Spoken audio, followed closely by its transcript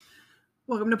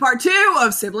Welcome to part 2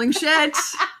 of Sibling Shit.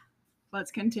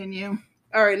 Let's continue.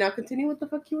 All right, now continue what the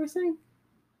fuck you were saying.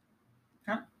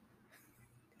 Huh?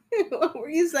 What were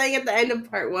you saying at the end of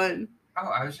part 1? Oh,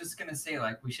 I was just gonna say,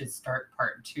 like, we should start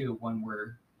part 2 when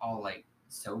we're all, like,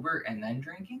 sober and then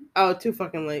drinking. Oh, too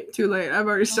fucking late. Too late. I've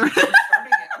already Oh, started. we're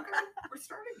starting it. Okay, we're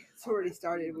starting it. It's already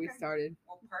started. Okay. We started.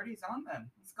 Well, party's on then.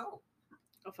 Let's go.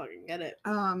 I'll fucking get it.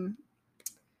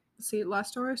 See,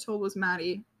 last story I told was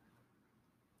Maddie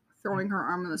throwing her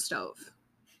arm on the stove.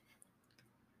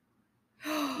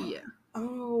 Yeah.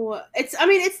 Oh, it's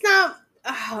not.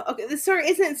 Okay, the story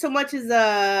isn't so much as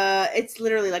it's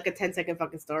literally like a 10-second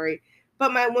fucking story.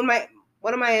 But my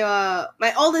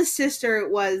oldest sister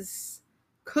was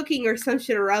cooking or some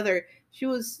shit or other. She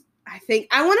was, I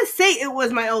want to say it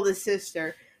was my oldest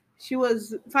sister. She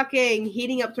was fucking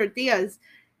heating up tortillas,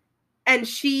 and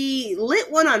she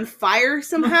lit one on fire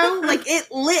somehow. Like,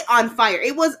 it lit on fire.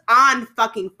 It was on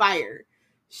fucking fire.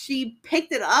 She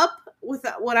picked it up with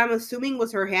what I'm assuming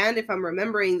was her hand, if I'm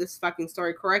remembering this fucking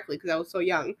story correctly, because I was so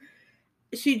young.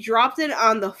 She dropped it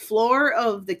on the floor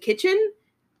of the kitchen,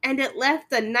 and it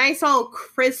left a nice, all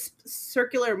crisp,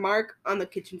 circular mark on the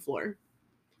kitchen floor.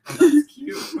 Oh, that's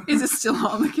cute. Is it still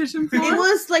on the kitchen floor? It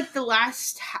was like the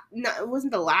last... No, it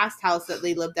wasn't the last house that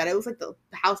they lived at. It was like the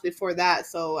house before that,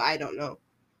 so I don't know.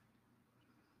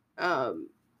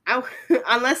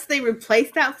 Unless they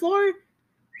replaced that floor,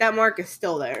 that mark is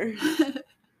still there.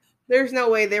 There's no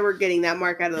way they were getting that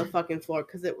mark out of the fucking floor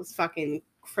because it was fucking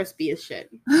crispy as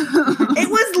shit. It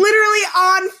was literally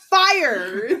on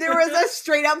fire. There was a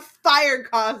straight up fire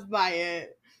caused by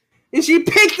it. And she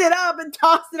picked it up and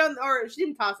tossed it on, or she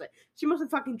didn't toss it. She must have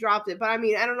fucking dropped it. But I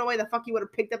mean, I don't know why the fuck you would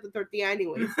have picked up the tortilla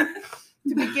anyways.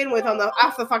 To begin with,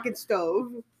 off the fucking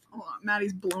stove. Hold on,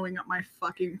 Maddie's blowing up my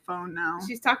fucking phone now.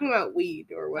 She's talking about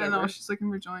weed or whatever. I know, she's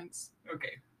looking for joints.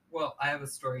 Okay. Well, I have a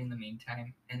story in the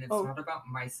meantime, and it's not about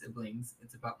my siblings.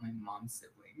 It's about my mom's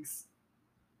siblings.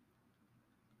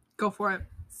 Go for it.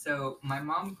 So my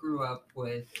mom grew up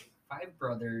with 5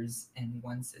 brothers and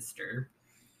 1 sister.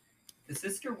 The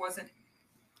sister wasn't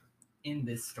in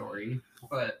this story,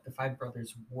 but the 5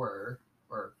 brothers were,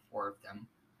 or 4 of them,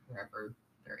 wherever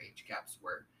their age gaps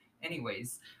were.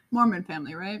 Anyways. Mormon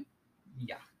family, right?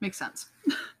 Yeah. Makes sense.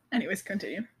 Anyways,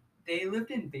 continue. They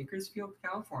lived in Bakersfield,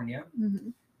 California. Mm-hmm.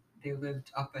 They lived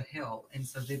up a hill, and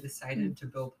so they decided to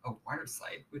build a water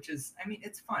slide, which is, I mean,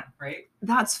 it's fun, right?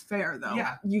 That's fair, though.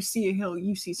 Yeah. You see a hill,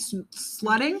 you see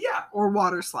sledding, yeah, or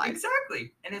water slide.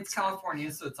 Exactly. And it's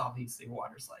California, so it's obviously a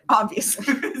water slide.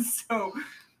 Obviously. So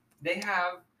they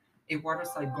have a water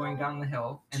slide going down the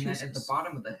hill, and then at the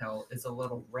bottom of the hill is a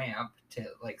little ramp to,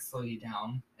 like, slow you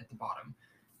down at the bottom.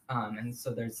 And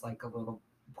so there's, like, a little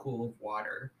pool of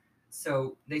water.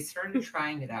 So they started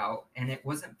trying it out, and it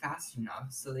wasn't fast enough.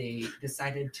 So they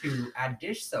decided to add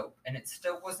dish soap, and it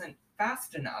still wasn't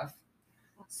fast enough.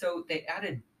 So they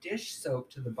added dish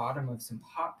soap to the bottom of some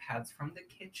hot pads from the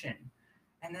kitchen.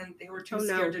 And then they were too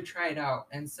scared to try it out.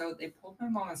 And so they pulled my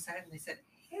mom aside, and they said,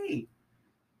 "Hey,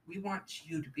 we want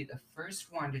you to be the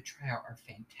first one to try out our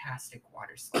fantastic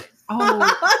water slide."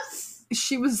 Oh,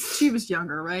 she was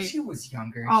younger, right? She was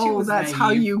younger. Oh, she was that's naive. how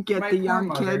you get My the poor young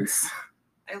mother. kids.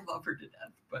 I love her to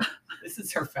death, but this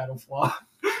is her fatal flaw.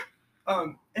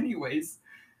 Anyways,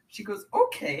 she goes,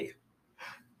 "Okay."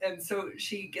 And so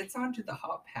she gets onto the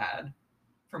hot pad.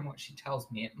 From what she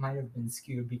tells me, it might have been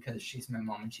skewed because she's my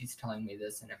mom and she's telling me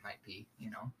this, and it might be,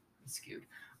 skewed.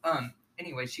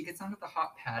 Anyway, she gets onto the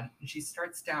hot pad and she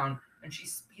starts down and she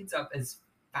speeds up as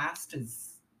fast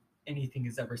as anything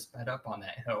has ever sped up on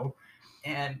that hill.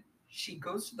 And she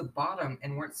goes to the bottom,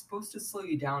 and where it's supposed to slow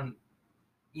you down,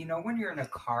 you know when you're in a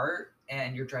car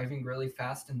and you're driving really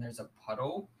fast and there's a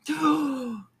puddle?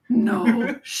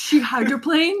 No. She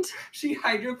hydroplaned? She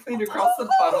hydroplaned across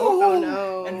the puddle. Oh,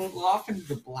 no. And flew off into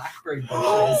the blackberry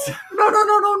bushes. No.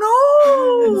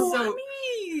 And so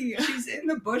she's in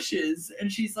the bushes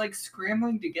and she's like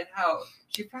scrambling to get out.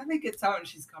 She finally gets out and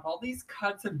she's got all these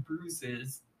cuts and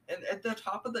bruises. And at the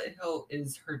top of the hill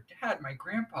is her dad, my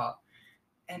grandpa.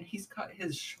 And he's got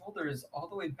his shoulders all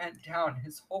the way bent down.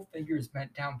 His whole figure is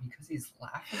bent down because he's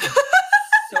laughing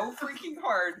so freaking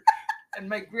hard. And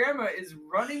my grandma is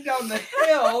running down the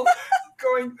hill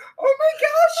going, "Oh my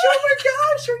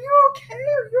gosh, are you okay?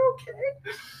 Are you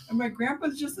okay?" And my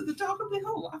grandpa's just at the top of the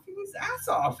hill laughing his ass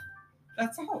off.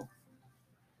 That's all.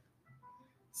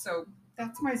 So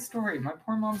that's my story. My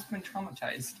poor mom's been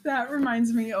traumatized. That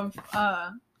reminds me of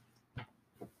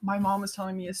my mom was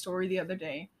telling me a story the other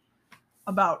day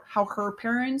about how her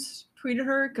parents treated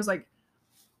her, because like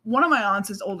one of my aunts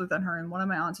is older than her and one of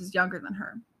my aunts is younger than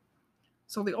her.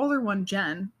 So the older one,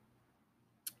 Jen,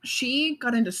 she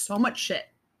got into so much shit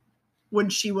when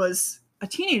she was a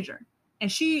teenager.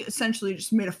 And she essentially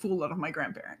just made a fool out of my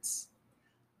grandparents.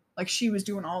 Like, she was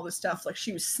doing all this stuff. Like,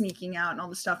 she was sneaking out and all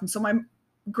this stuff. And so my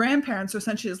grandparents are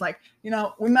essentially just like, you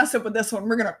know, we messed up with this one.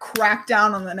 We're going to crack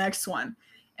down on the next one.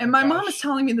 And my mom is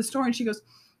telling me the story, and she goes,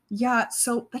 yeah,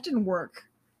 so that didn't work.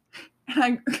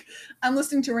 And I'm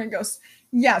listening to her and goes,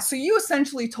 yeah, so you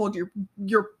essentially told you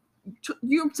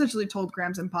essentially told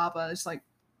Grams and Papa, it's like,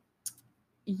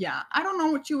 yeah, I don't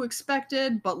know what you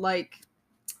expected, but like,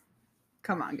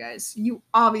 come on, guys. You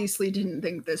obviously didn't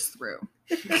think this through.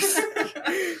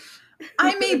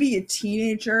 I may be a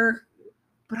teenager,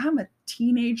 but I'm a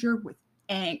teenager with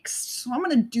angst. So I'm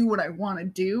going to do what I want to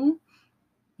do.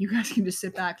 You guys can just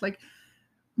sit back. Like,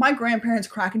 my grandparents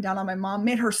cracking down on my mom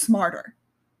made her smarter.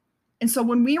 And so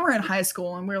when we were in high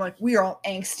school and we were like, we are all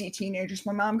angsty teenagers,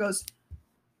 my mom goes,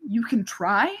 you can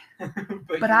try,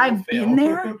 but I've been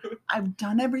there. I've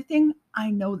done everything.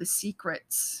 I know the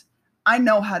secrets. I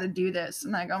know how to do this.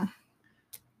 And I go,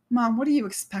 Mom, what do you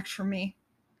expect from me?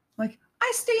 Like,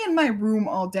 I stay in my room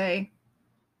all day.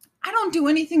 I don't do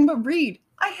anything but read.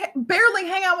 I barely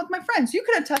hang out with my friends. You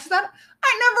could attest to that.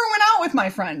 I never went out with my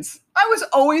friends. I was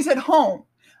always at home.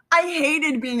 I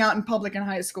hated being out in public in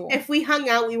high school. If we hung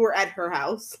out, we were at her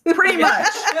house. Pretty much.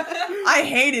 I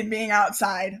hated being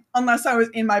outside unless I was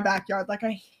in my backyard. Like,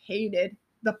 I hated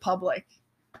the public.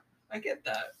 I get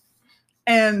that.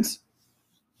 And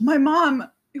my mom,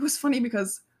 it was funny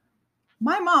because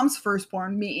my mom's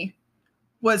firstborn, me,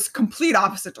 was complete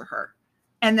opposite to her.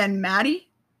 And then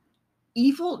Maddie,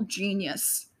 evil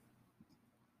genius.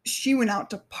 She went out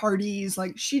to parties,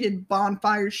 like she did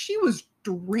bonfires. She was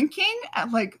drinking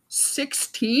at like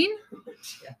 16.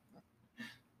 Yeah.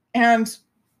 And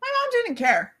my mom didn't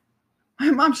care.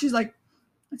 My mom, she's like,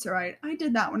 it's all right. I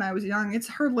did that when I was young. It's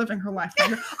her living her life. I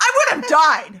would have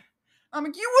died. I'm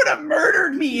like, you would have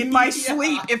murdered me in my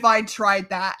sleep if I tried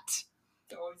that.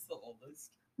 Always the oldest.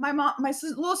 My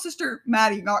little sister,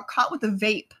 Maddie, got caught with a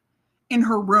vape in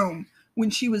her room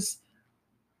when she was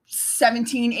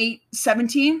 17.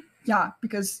 Yeah,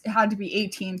 because it had to be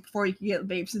 18 before you could get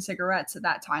vapes and cigarettes at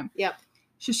that time. Yep.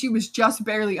 So she was just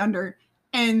barely under.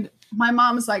 And my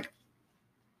mom is like,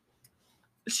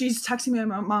 she's texting me and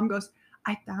my mom goes,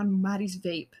 I found Maddie's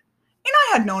vape. And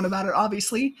I had known about it,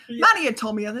 obviously. Yeah. Maddie had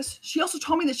told me of this. She also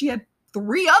told me that she had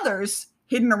 3 others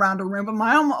hidden around her room, but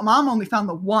my mom only found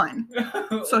the one.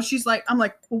 So she's like, I'm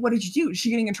like, well, what did you do? Is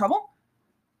she getting in trouble?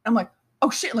 I'm like,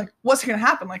 oh shit, like, what's going to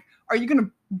happen? Like, are you going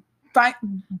to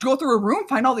go through a room,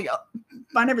 find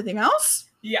everything else?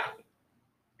 Yeah.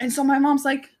 And so my mom's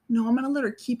like, no, I'm going to let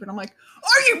her keep it. I'm like,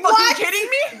 are you fucking kidding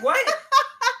me? What?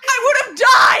 I would have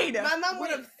died. My mom would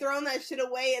have thrown that shit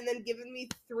away and then given me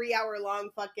 3-hour-long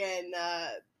fucking,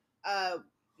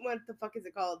 what the fuck is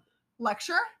it called?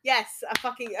 Lecture? Yes, a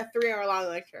 3-hour-long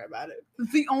lecture about it.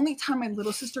 The only time my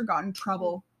little sister got in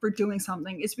trouble for doing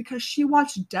something is because she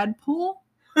watched Deadpool.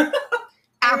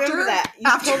 After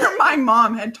my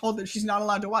mom had told her she's not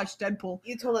allowed to watch Deadpool.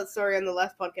 You told that story on the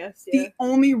last podcast. Yeah. The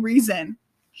only reason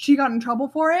she got in trouble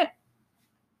for it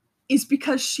is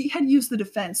because she had used the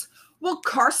defense. Well,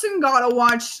 Carson got to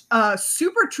watch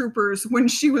Super Troopers when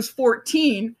she was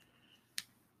 14.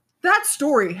 That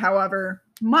story, however,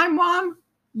 my mom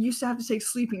used to have to take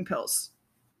sleeping pills.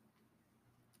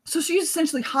 So she was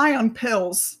essentially high on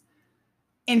pills.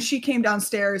 And she came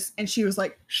downstairs and she was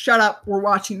like, shut up, we're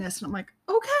watching this. And I'm like,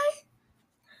 okay.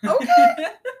 Don't yell at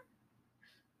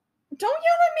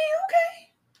me,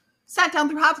 okay. Sat down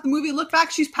through half of the movie, looked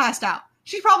back, she's passed out.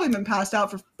 She's probably been passed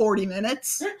out for 40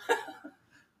 minutes.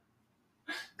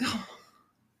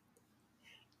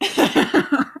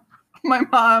 My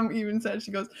mom even said,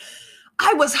 she goes,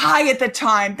 I was high at the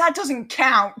time. That doesn't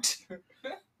count.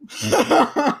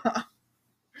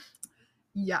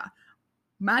 Yeah.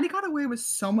 Maddie got away with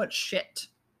so much shit.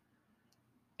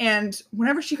 And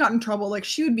whenever she got in trouble, like,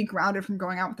 she would be grounded from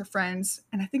going out with her friends.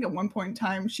 And I think at one point in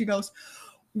time, she goes,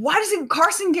 why doesn't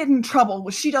Carson get in trouble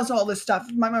when she does all this stuff?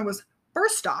 My mom was,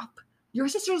 first off, your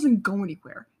sister doesn't go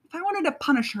anywhere. If I wanted to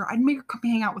punish her, I'd make her come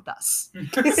hang out with us.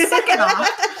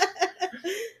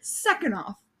 Second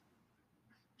off,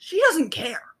 she doesn't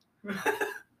care.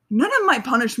 None of my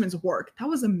punishments work. That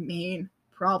was a main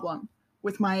problem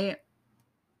with my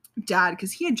dad,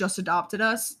 because he had just adopted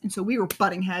us, and so we were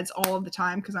butting heads all of the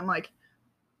time, because I'm like,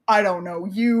 I don't know,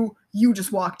 you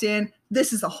just walked in,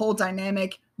 this is a whole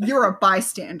dynamic, you're a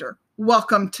bystander,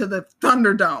 welcome to the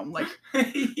Thunderdome, like,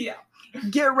 yeah,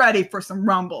 get ready for some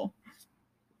rumble.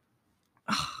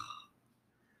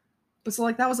 But so,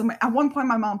 like, that was at one point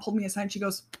my mom pulled me aside and she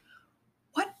goes,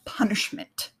 what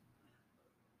punishment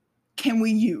can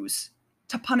we use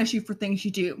to punish you for things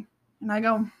you do. And I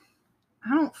go,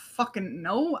 I don't fucking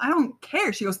know. I don't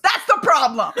care. She goes, that's the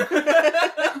problem.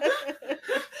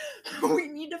 We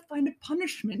need to find a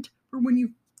punishment for when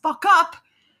you fuck up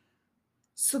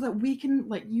so that we can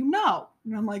let you know.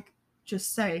 And I'm like,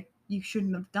 just say, you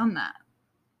shouldn't have done that.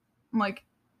 I'm like,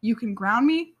 you can ground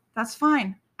me. That's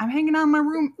fine. I'm hanging out in my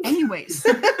room anyways.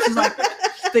 She's like,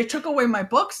 they took away my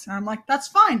books. And I'm like, that's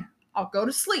fine. I'll go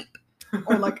to sleep.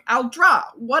 Or like, I'll draw.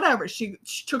 Whatever. She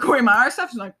took away my art stuff.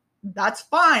 She's like, that's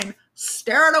fine.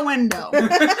 Stare at a window.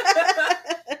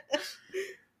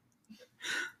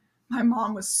 My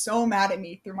mom was so mad at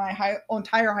me through my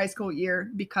entire high school year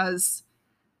because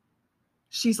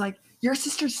she's like, your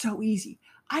sister's so easy.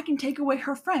 I can take away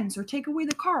her friends or take away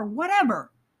the car,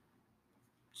 whatever.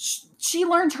 She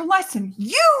learned her lesson.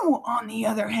 You, on the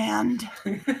other hand,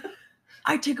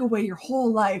 I take away your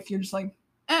whole life. You're just like,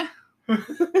 eh.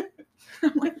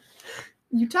 I'm like,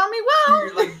 you tell me well.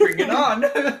 You're like, bring it on.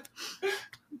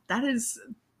 That is,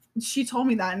 she told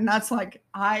me that, and that's like,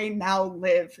 I now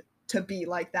live to be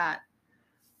like that.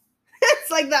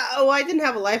 It's like that. Oh, I didn't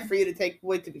have a life for you to take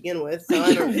away to begin with, so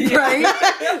I don't, Right?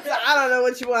 So I don't know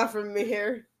what you want from me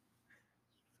here.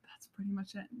 That's pretty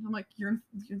much it. I'm like, you're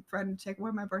threatening to take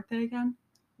away my birthday again?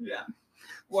 Yeah.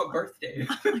 What birthday?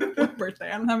 What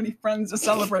birthday? I don't have any friends to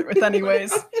celebrate with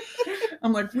anyways.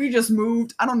 I'm like, we just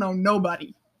moved. I don't know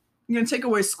nobody. You're gonna take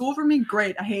away school from me?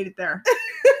 Great. I hate it there.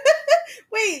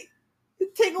 Wait,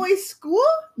 take away school?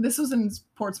 This was in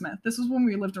Portsmouth. This was when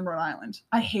we lived in Rhode Island.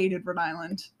 I hated Rhode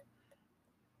Island.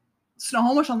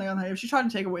 Snohomish, on the other hand, if she tried to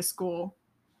take away school,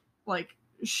 like,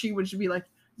 she would be like,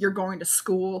 you're going to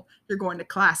school, you're going to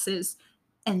classes,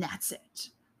 and that's it.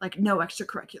 Like, no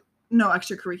extracurricular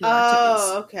activities.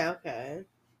 Oh, okay.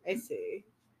 I see.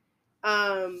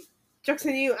 Jokes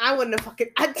on you, I wouldn't have fucking...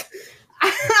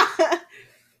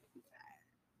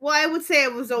 Well, I would say I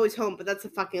was always home, but that's a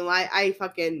fucking lie. I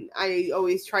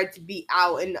always tried to be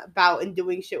out and about and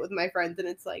doing shit with my friends, and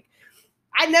it's like,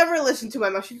 I never listened to my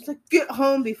mom. She was like, get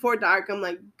home before dark. I'm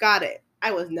like, got it.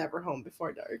 I was never home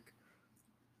before dark.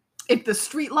 If the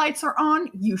street lights are on,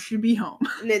 you should be home.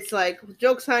 And it's like,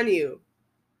 joke's on you.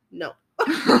 No.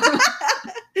 No.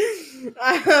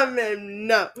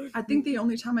 I think the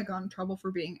only time I got in trouble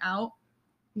for being out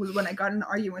was when I got in an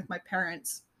argument with my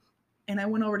parents. And I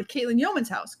went over to Caitlin Yeoman's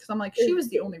house because I'm like, she was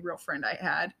the only real friend I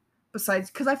had. Besides,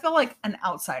 because I felt like an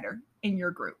outsider in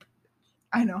your group.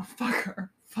 I know. Fuck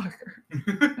her.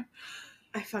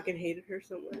 I fucking hated her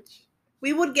so much.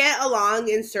 We would get along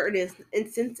in certain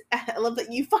instances. I love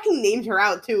that you fucking named her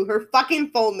out too. Her fucking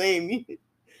full name.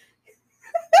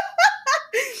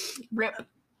 Rip.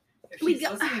 If she's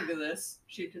listening to this,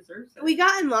 she deserves it. We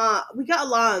got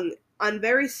along on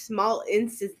very small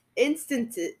instances.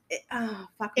 Oh,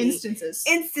 fuck me. Instance.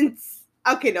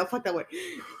 Okay, no, fuck that word.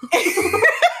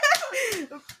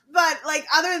 But, like,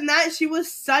 other than that, she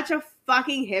was such a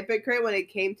fucking hypocrite when it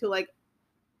came to, like,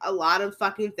 a lot of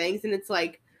fucking things. And it's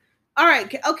like, all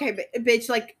right, okay, bitch,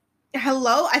 like,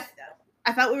 hello?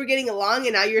 I thought we were getting along,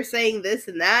 and now you're saying this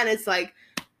and that. And it's like,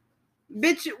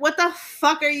 bitch, what the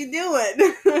fuck are you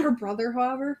doing? Her brother,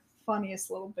 however, funniest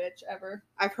little bitch ever.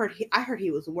 I heard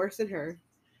he was worse than her.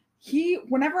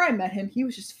 Whenever I met him, he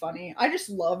was just funny. I just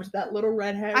loved that little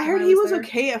redhead. I heard he was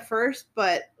okay at first,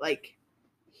 but, like,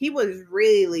 he was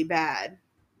really bad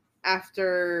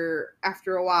after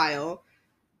a while.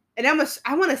 And I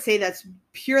want to say that's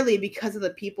purely because of the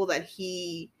people that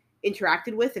he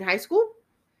interacted with in high school.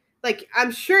 Like,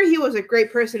 I'm sure he was a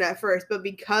great person at first, but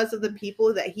because of the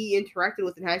people that he interacted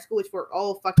with in high school, which were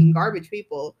all fucking garbage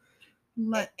people,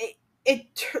 it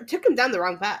took him down the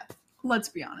wrong path. Let's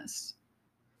be honest.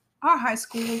 Our high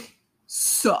school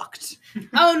sucked.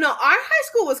 Oh no, our high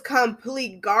school was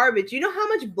complete garbage. You know how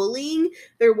much bullying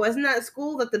there was in that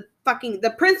school that the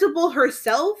principal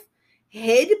herself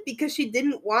hid because she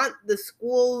didn't want the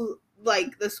school's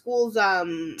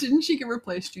Didn't she get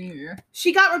replaced junior year?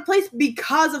 She got replaced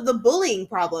because of the bullying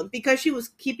problem, because she was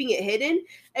keeping it hidden,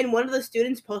 and one of the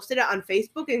students posted it on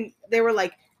Facebook and they were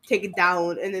like, take it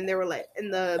down, and then they were like,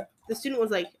 and the student was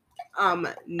like,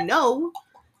 no.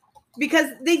 Because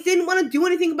they didn't want to do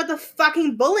anything about the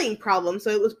fucking bullying problem. So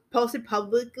it was posted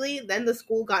publicly. Then the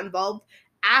school got involved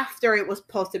after it was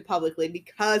posted publicly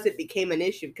because it became an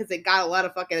issue. Because it got a lot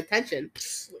of fucking attention.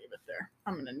 Just leave it there.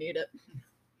 I'm going to need it.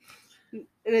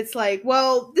 And it's like,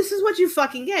 well, this is what you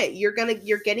fucking get. You're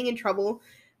getting in trouble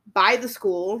by the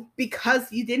school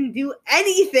because you didn't do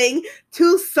anything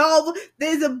to solve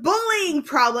this bullying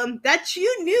problem that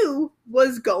you knew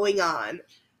was going on.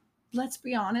 Let's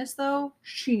be honest, though,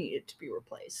 she needed to be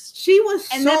replaced. She was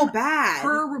so bad.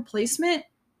 Her replacement,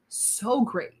 so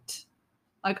great.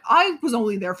 Like, I was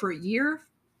only there for a year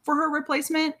for her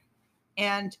replacement,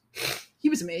 and he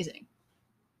was amazing.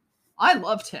 I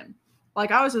loved him.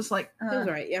 Like, I was just like, He was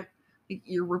right, yeah.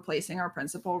 you're replacing our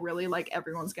principal, really? Like,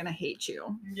 everyone's gonna hate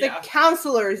you. Yeah. The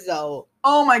counselors, though.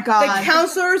 Oh my god. The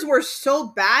counselors were so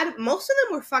bad. Most of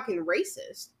them were fucking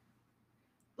racist.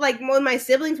 Like, when my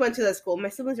siblings went to that school, my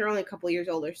siblings are only a couple years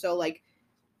older, so, like,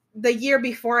 the year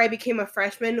before I became a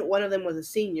freshman, one of them was a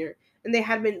senior. And they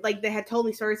had told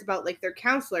me stories about, like, their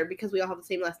counselor, because we all have the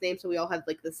same last name, so we all had,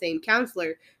 like, the same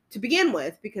counselor to begin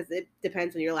with, because it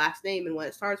depends on your last name and what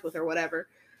it starts with or whatever.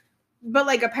 But,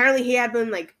 like, apparently he had been,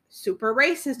 like, super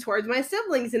racist towards my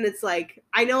siblings, and it's like,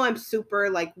 I know I'm super,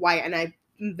 like, white, and I'm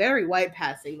very white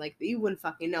passing, like, you wouldn't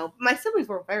fucking know. My siblings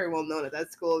were very well known at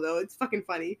that school, though. It's fucking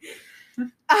funny. But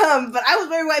I was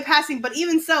very white passing, but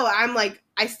even so, I'm like,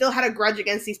 I still had a grudge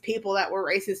against these people that were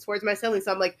racist towards my siblings,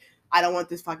 so I'm like, I don't want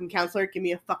this fucking counselor. Give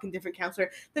me a fucking different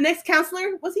counselor. The next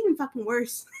counselor was even fucking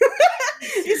worse.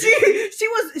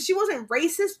 she wasn't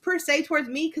racist per se towards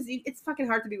me, because it's fucking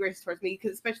hard to be racist towards me,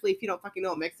 because especially if you don't fucking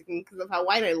know I'm Mexican because of how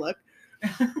white I look.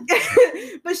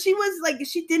 But she was like,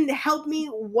 she didn't help me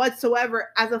whatsoever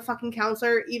as a fucking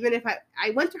counselor. Even if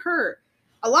I went to her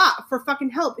a lot for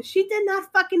fucking help, she did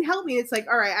not fucking help me. It's like,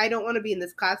 all right, I don't want to be in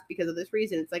this class because of this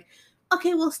reason. It's like,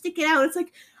 okay, well, stick it out. It's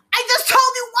like, I just told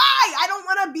you why I don't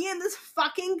want to be in this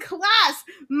fucking class.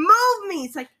 Move me.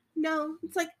 It's like, no.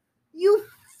 It's like, you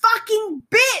fucking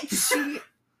bitch.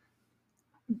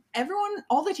 Everyone,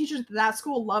 all the teachers at that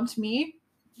school loved me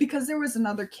because there was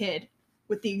another kid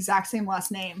with the exact same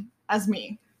last name as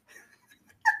me.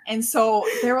 And so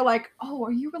they were like, oh,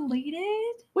 are you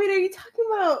related? Wait, are you talking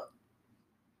about?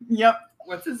 Yep.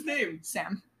 What's his name?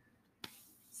 Sam.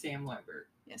 Sam Lambert.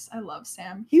 Yes, I love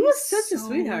Sam. He was such a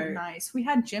sweetheart. Nice. We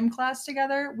had gym class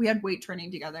together. We had weight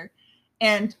training together.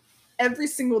 And every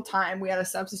single time we had a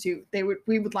substitute,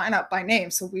 we would line up by name.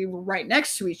 So we were right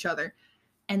next to each other.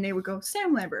 And they would go,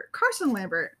 Sam Lambert, Carson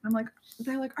Lambert. And I'm like,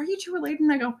 they're like, are you two related?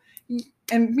 And I go,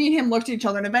 and me and him looked at each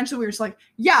other. And eventually we were just like,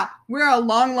 yeah, we're a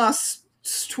long lost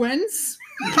twins.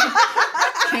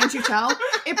 Can't you tell?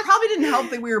 It probably didn't help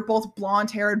that we were both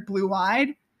blonde-haired,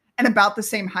 blue-eyed, and about the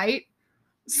same height.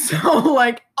 So,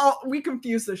 like, we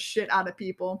confused the shit out of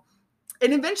people.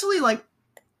 And eventually, like,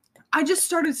 I just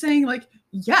started saying, like,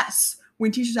 yes.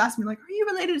 When teachers asked me, like, are you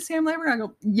related to Sam Lambert? I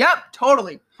go, yep,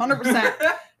 totally, 100%.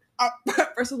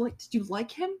 First, I'm like, did you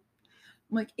like him?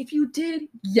 I'm like, if you did,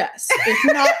 yes.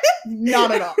 If not,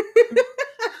 not at all.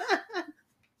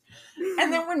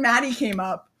 And then when Maddie came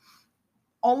up,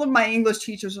 all of my English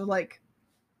teachers are like,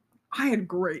 I had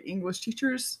great English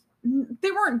teachers.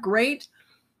 They weren't great,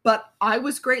 but I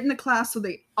was great in the class, so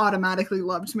they automatically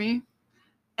loved me.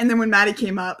 And then when Maddie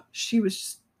came up, she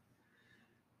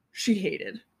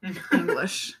hated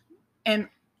English. And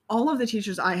all of the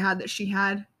teachers I had that she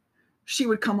had, she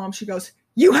would come home, she goes,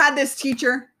 you had this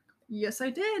teacher? Yes, I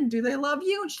did. Do they love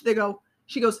you? And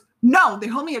she goes, no, they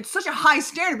hold me at such a high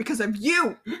standard because of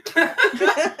you.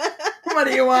 What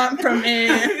do you want from me?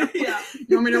 Yeah.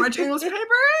 You want me to write your English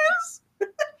papers?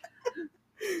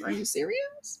 Are you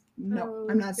serious? No, Oh,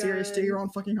 I'm not serious. God. Do your own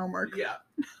fucking homework. Yeah.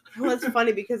 Well, it's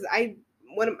funny because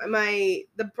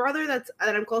the brother that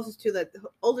I'm closest to, that's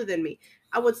older than me,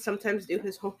 I would sometimes do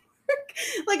his homework.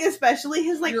 Like, especially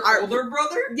his, like, Your art. older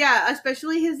brother? Yeah,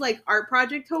 especially his, like, art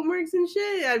project homeworks and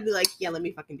shit. I'd be like, yeah, let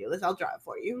me fucking do this. I'll draw it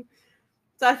for you.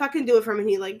 So I fucking do it for him, and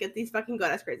he, like, get these fucking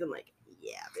good-ass grades. I'm like,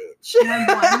 yeah, bitch.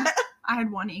 I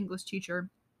had one English teacher.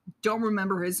 Don't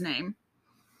remember his name.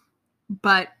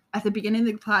 But at the beginning of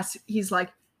the class, he's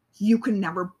like, you can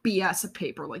never BS a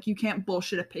paper. Like, you can't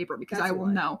bullshit a paper because That's I will a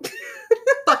lie. know.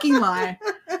 Fucking lie.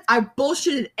 I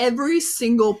bullshitted every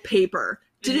single paper.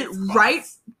 Did it right,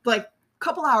 like, a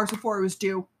couple hours before it was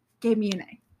due. Gave me an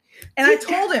A. And I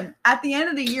told him at the end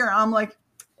of the year, I'm like,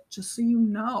 just so you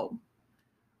know,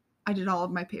 I did all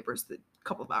of my papers the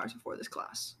couple of hours before this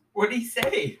class. What did he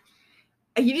say?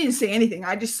 He didn't say anything.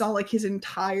 I just saw, like, his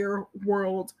entire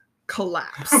world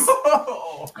collapse.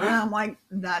 And I'm like,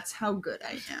 that's how good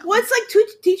I am. Well, it's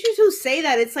like teachers who say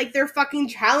that, it's like they're fucking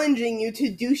challenging you to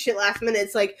do shit last minute.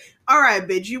 It's like, all right,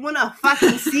 bitch, you want to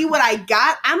fucking see what I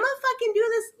got? I'm going to fucking do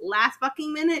this last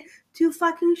fucking minute to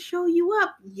fucking show you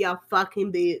up, you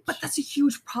fucking bitch. But that's a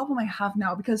huge problem I have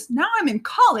now because now I'm in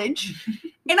college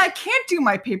and I can't do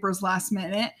my papers last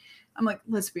minute. I'm like,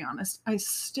 let's be honest. I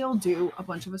still do a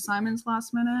bunch of assignments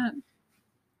last minute,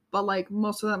 but like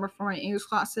most of them are for my English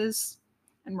classes.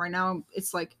 And right now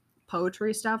it's like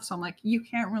poetry stuff. So I'm like, you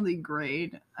can't really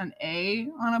grade an A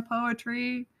on a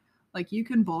poetry. Like, you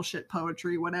can bullshit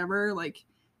poetry, whatever. Like,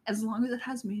 as long as it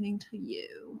has meaning to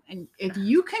you. And if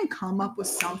you can come up with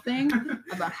something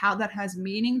about how that has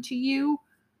meaning to you,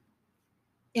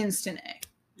 instant A.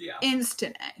 Yeah.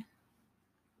 Instant A.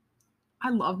 I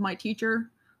love my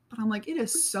teacher, but I'm like, it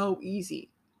is so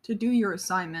easy to do your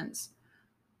assignments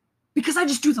because I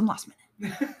just do them last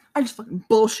minute. I just fucking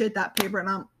bullshit that paper and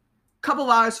I'm a couple of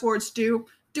hours before it's due.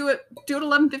 Do it at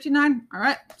 11:59. All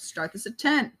right, start this at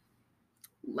 10.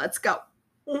 Let's go.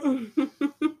 I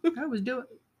always do it.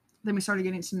 Then we started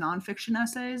getting some nonfiction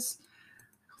essays.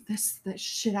 This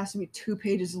shit has to be 2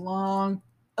 pages long.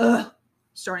 Ugh.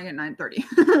 Starting at 9:30.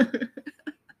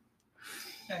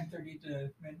 9:30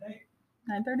 to midnight.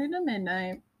 9:30 to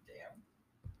midnight.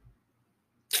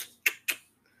 Damn.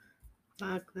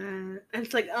 Fuck that. And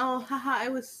it's like, oh, haha, I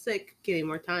was sick. Give me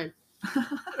more time.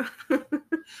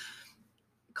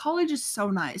 College is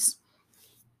so nice.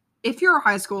 If you're a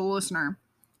high school listener,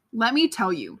 let me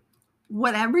tell you,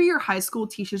 whatever your high school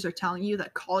teachers are telling you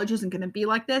that college isn't going to be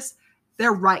like this,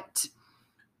 they're right.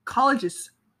 College is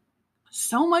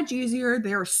so much easier.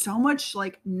 They're so much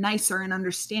like nicer and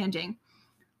understanding.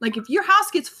 Like if your house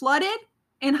gets flooded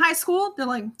in high school, they're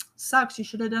like, sucks, you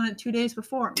should have done it 2 days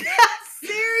before.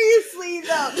 Seriously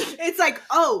though. It's like,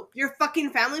 oh, your fucking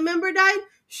family member died?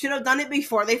 Should have done it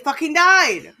before they fucking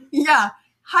died. Yeah.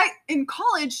 In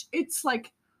college, it's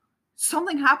like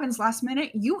something happens last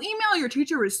minute. You email your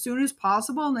teacher as soon as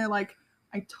possible and they're like,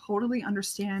 I totally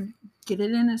understand. Get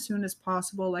it in as soon as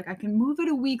possible. Like I can move it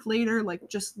a week later. Like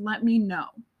just let me know.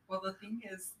 Well, the thing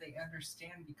is, they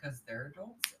understand because they're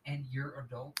adults and you're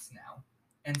adults now.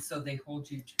 And so they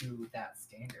hold you to that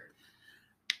standard.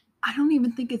 I don't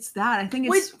even think it's that. I think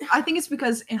it's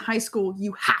because in high school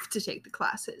you have to take the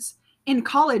classes. In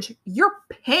college, you're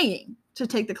paying to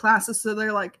take the classes, so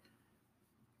they're like,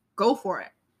 go for it.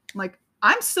 Like,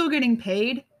 I'm still getting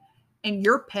paid and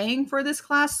you're paying for this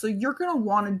class, so you're going to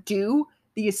want to do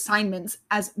the assignments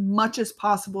as much as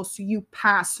possible so you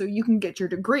pass, so you can get your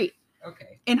degree.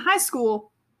 Okay. In high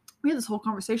school, we had this whole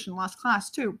conversation last class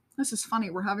too. This is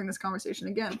funny. We're having this conversation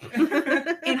again.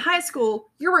 In high school,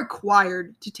 you're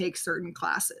required to take certain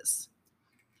classes.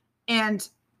 And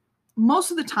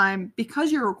most of the time,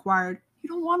 because you're required, you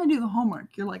don't want to do the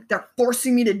homework. You're like, they're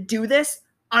forcing me to do this.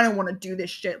 I don't want to do this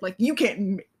shit. Like, you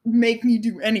can't make me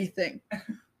do anything.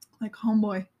 Like,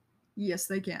 homeboy, yes,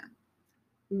 they can.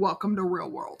 Welcome to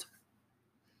real world.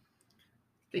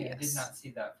 But Yeah, yes. I did not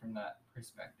see that from that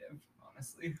perspective,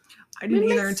 honestly. I didn't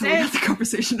either until we had the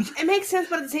conversation. It makes sense,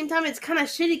 but at the same time, it's kind of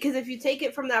shitty because if you take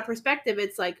it from that perspective,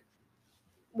 it's like,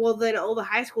 well, then all the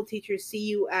high school teachers see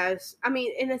you as, I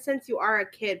mean, in a sense, you are a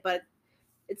kid, but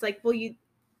it's like, well,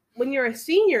 when you're a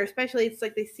senior, especially, it's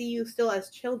like they see you still as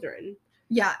children.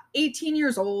 Yeah, 18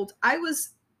 years old. I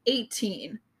was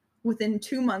 18 within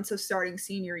 2 months of starting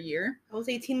senior year. I was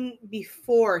 18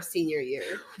 before senior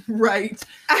year. Right.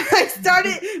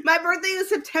 My birthday was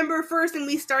September 1st, and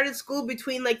we started school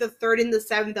between like the 3rd and the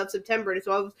 7th of September.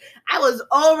 So I was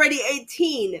already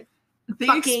 18.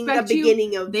 They expect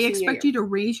you to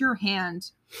raise your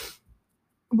hand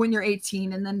when you're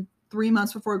 18, and then 3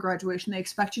 months before graduation, they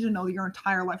expect you to know your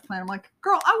entire life plan. I'm like,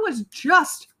 girl, I was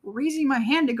just raising my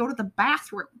hand to go to the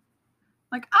bathroom.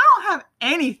 Like, I don't have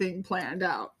anything planned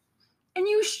out. And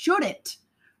you shouldn't.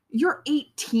 You're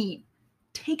 18.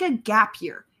 Take a gap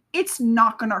year. It's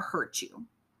not going to hurt you.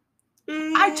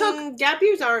 Gap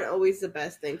years aren't always the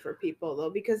best thing for people, though,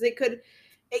 because it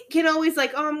can always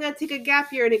like, oh, I'm going to take a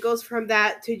gap year, and it goes from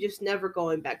that to just never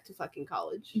going back to fucking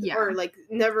college. Yeah. Or like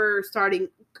never starting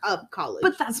up college.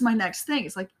 But that's my next thing.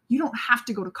 It's like, you don't have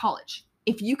to go to college.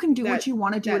 If you can do what you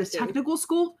want to do at a technical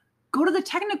school, go to the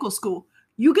technical school.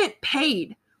 You get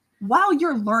paid while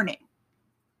you're learning.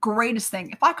 Greatest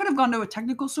thing. If I could have gone to a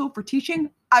technical school for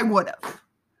teaching, I would have.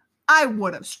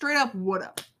 Straight up would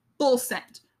have. Full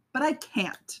send. But I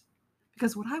can't.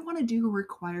 Because what I want to do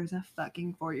requires a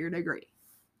fucking 4-year degree.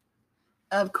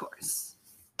 Of course.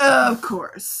 Of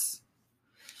course.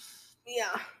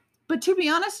 Yeah. But to be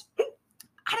honest,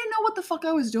 I didn't know what the fuck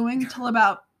I was doing until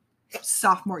about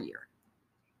sophomore year.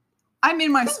 I'm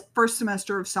in my first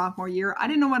semester of sophomore year. I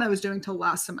didn't know what I was doing till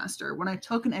last semester when I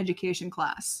took an education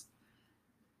class.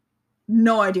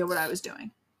 No idea what I was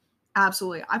doing.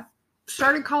 Absolutely. I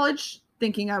started college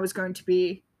thinking I was going to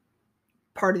be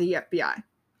part of the FBI.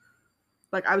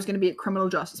 Like, I was going to be a criminal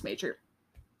justice major.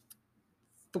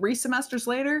 3 semesters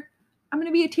later, I'm going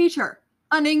to be a teacher.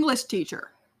 An English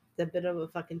teacher. It's a bit of a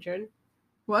fucking churn.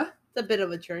 What? It's a bit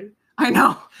of a churn. I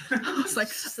know. I was like,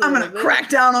 I'm going to crack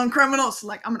down on criminals.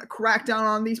 Like, I'm going to crack down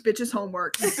on these bitches'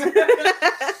 homeworks.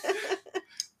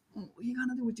 You got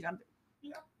to do what you got to do.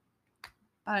 Yeah.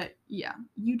 But, yeah,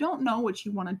 you don't know what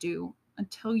you want to do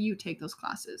until you take those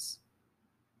classes.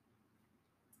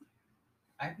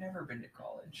 I've never been to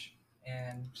college,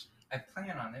 and I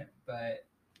plan on it, but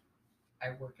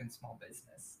I work in small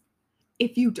business.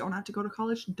 If you don't have to go to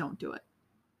college, don't do it.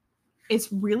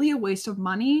 It's really a waste of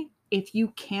money if you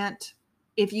can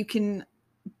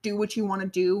do what you want to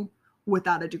do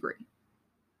without a degree.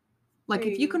 Like,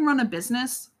 if you can run a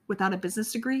business without a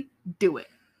business degree, do it.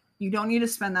 You don't need to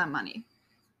spend that money.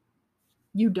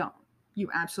 You don't. You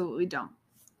absolutely don't.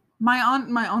 My aunt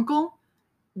and my uncle,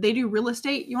 they do real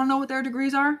estate. You want to know what their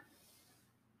degrees are?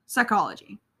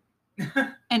 Psychology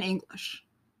and English.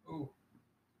 Ooh.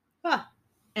 Huh.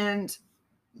 And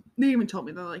they even told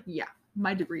me, they're like, yeah,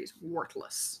 my degree is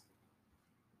worthless.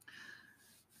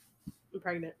 I'm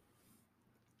pregnant.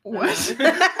 What?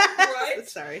 What?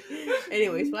 Sorry.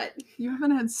 Anyways, what? You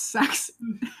haven't had sex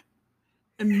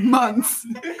in months,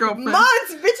 girlfriend.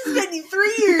 Months? Bitch, it's been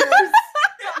 3 years.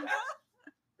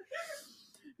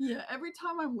 Yeah, every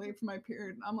time I'm late for my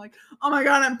period, I'm like, oh my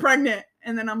God, I'm pregnant.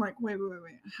 And then I'm like, wait.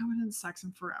 I haven't had sex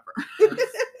in forever.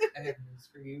 I have news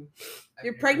for you.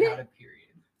 You're I've never pregnant? had a period,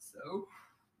 so.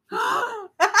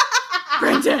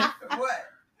 Brandon, What?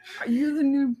 are you the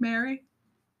new Mary?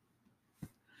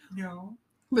 No.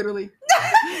 Literally.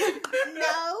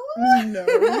 No. No.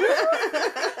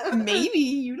 Maybe.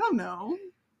 You don't know.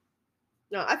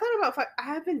 No, I thought about. I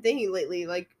have been thinking lately,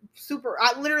 like super.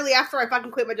 Literally, after I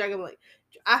fucking quit my job, I'm like,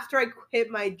 after I quit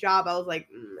my job, I was like,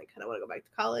 I kind of want to go back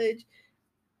to college.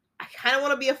 I kind of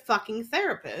want to be a fucking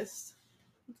therapist.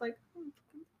 It's like,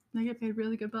 They get paid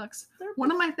really good bucks. One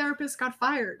of my therapists got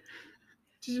fired.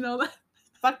 Did you know that?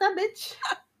 fuck that bitch.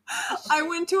 I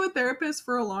went to a therapist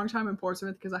for a long time in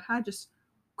Portsmouth because I had just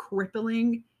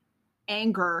crippling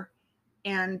anger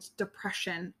and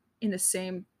depression in the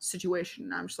same situation.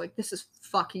 And I'm just like, this is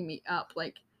fucking me up.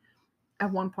 Like, at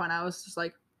one point I was just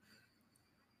like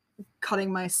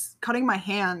cutting my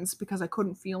hands because I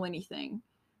couldn't feel anything.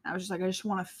 And I was just like, I just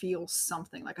want to feel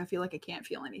something. Like, I feel like I can't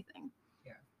feel anything.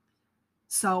 Yeah.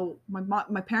 So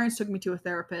my parents took me to a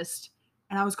therapist,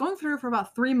 and I was going through it for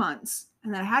about 3 months,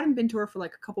 and then I hadn't been to her for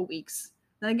like a couple weeks.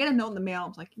 Then I get a note in the mail.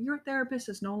 I'm like, your therapist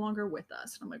is no longer with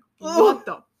us. And I'm like, what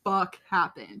the fuck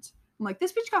happened? I'm like,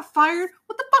 this bitch got fired.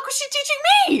 What the fuck was she teaching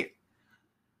me?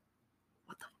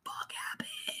 What the fuck happened?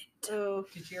 Oh,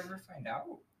 Did you ever find out?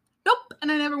 Nope.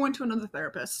 And I never went to another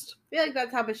therapist. I feel like that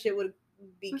type of shit would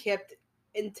be kept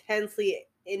intensely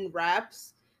in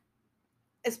wraps,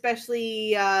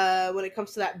 especially when it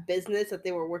comes to that business that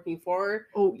they were working for.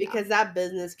 Oh, yeah. Because that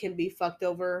business can be fucked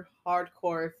over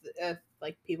hardcore if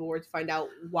like people were to find out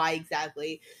why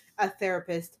exactly a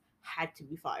therapist had to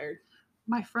be fired.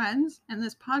 My friends and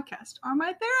this podcast are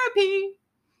my therapy.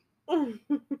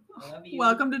 Love you.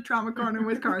 Welcome to Trauma Corner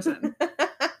with Carson.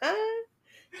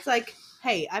 It's like,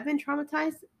 hey, I've been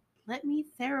traumatized. Let me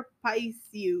therapize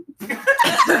you. I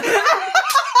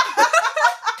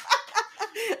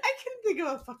couldn't think of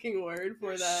a fucking word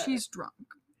for that. She's drunk.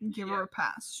 Give her a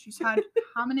pass. She's had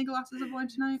how many glasses of wine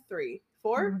tonight? 3,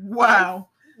 4. Wow.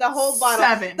 The whole bottle.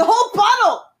 7. The whole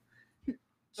bottle.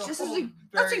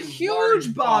 That's a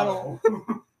huge bottle.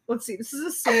 Let's see. This is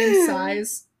the same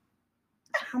size.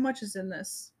 How much is in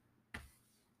this?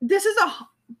 This is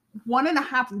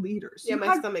 1.5 liters. Yeah, You my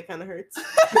had- stomach kind of hurts.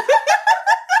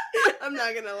 I'm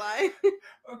not gonna lie.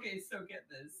 Okay, so get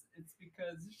this. It's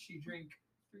because she drank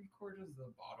 3/4 of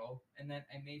the bottle, and then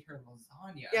I made her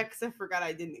lasagna. Yeah, because I forgot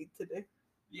I didn't eat today.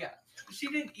 Yeah. She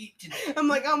didn't eat today. I'm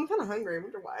like, oh, I'm kind of hungry. I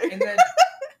wonder why. And then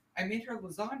I made her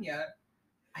lasagna.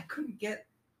 I couldn't get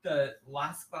the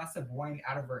last glass of wine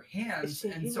out of her hands, She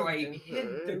and so I hid it.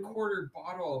 hid the 1/4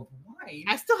 bottle of wine.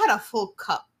 I still had a full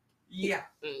cup. Yeah.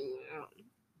 You gotta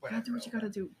Whatever. do what you gotta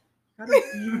do.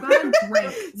 You gotta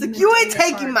drink. It's like, you ain't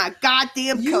taking my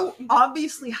goddamn You cup.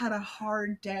 obviously had a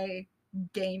hard day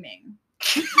gaming.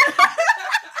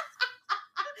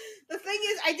 The thing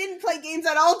is, I didn't play games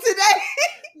at all today.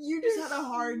 You just had a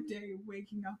hard day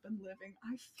waking up and living.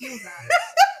 I feel that.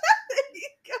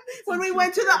 When we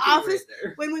went to the Therapy office, right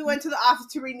there. when we went to the office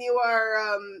to renew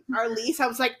our lease, I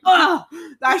was like, oh,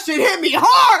 that shit hit me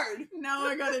hard. Now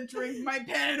I gotta drink my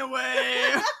pain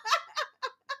away.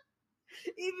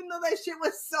 Even though that shit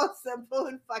was so simple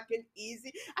and fucking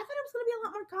easy, I thought it was gonna be a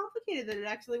lot more complicated than it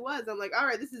actually was. I'm like, all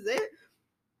right, this is it.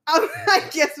 I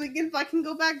guess we can fucking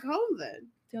go back home then.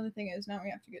 The only thing is, now we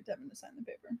have to get Devin to sign the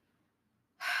paper.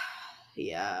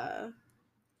 Yeah.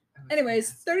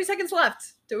 Anyways, 30 seconds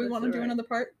left. Do we That's want to do alright. another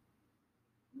part?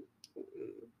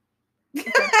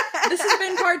 This has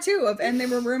been part 2 of And They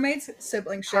Were Roommates,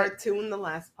 Sibling Shit. Part 2 in the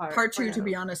last part. Part 2, to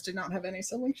be honest, did not have any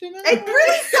sibling shit in it. It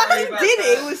really Sorry did about it.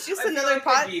 that. It was just I feel another like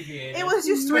I pod. deviated. It was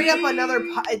just straight up another.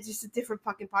 It's just a different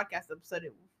fucking podcast episode.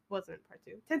 It wasn't part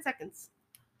 2. 10 seconds.